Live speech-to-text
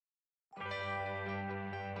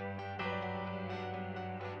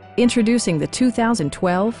Introducing the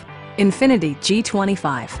 2012 Infiniti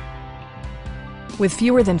G25. With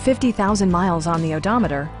fewer than 50,000 miles on the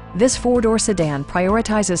odometer, this four-door sedan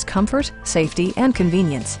prioritizes comfort, safety, and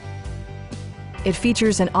convenience. It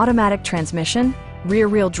features an automatic transmission,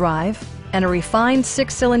 rear-wheel drive, and a refined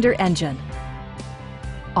six-cylinder engine.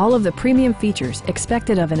 All of the premium features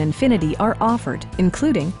expected of an Infiniti are offered,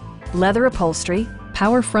 including leather upholstery,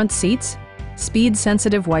 power front seats,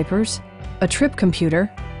 speed-sensitive wipers, a trip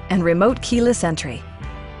computer, and remote keyless entry.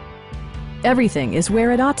 Everything is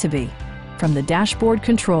where it ought to be, from the dashboard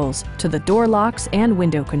controls to the door locks and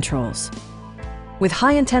window controls. With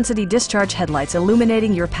high-intensity discharge headlights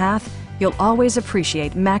illuminating your path, you'll always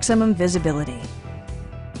appreciate maximum visibility.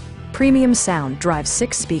 Premium sound drives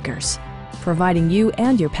 6 speakers, providing you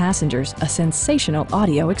and your passengers a sensational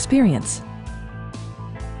audio experience.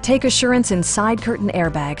 Take assurance in side curtain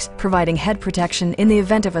airbags, providing head protection in the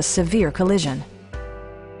event of a severe collision.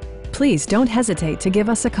 Please don't hesitate to give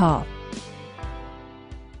us a call.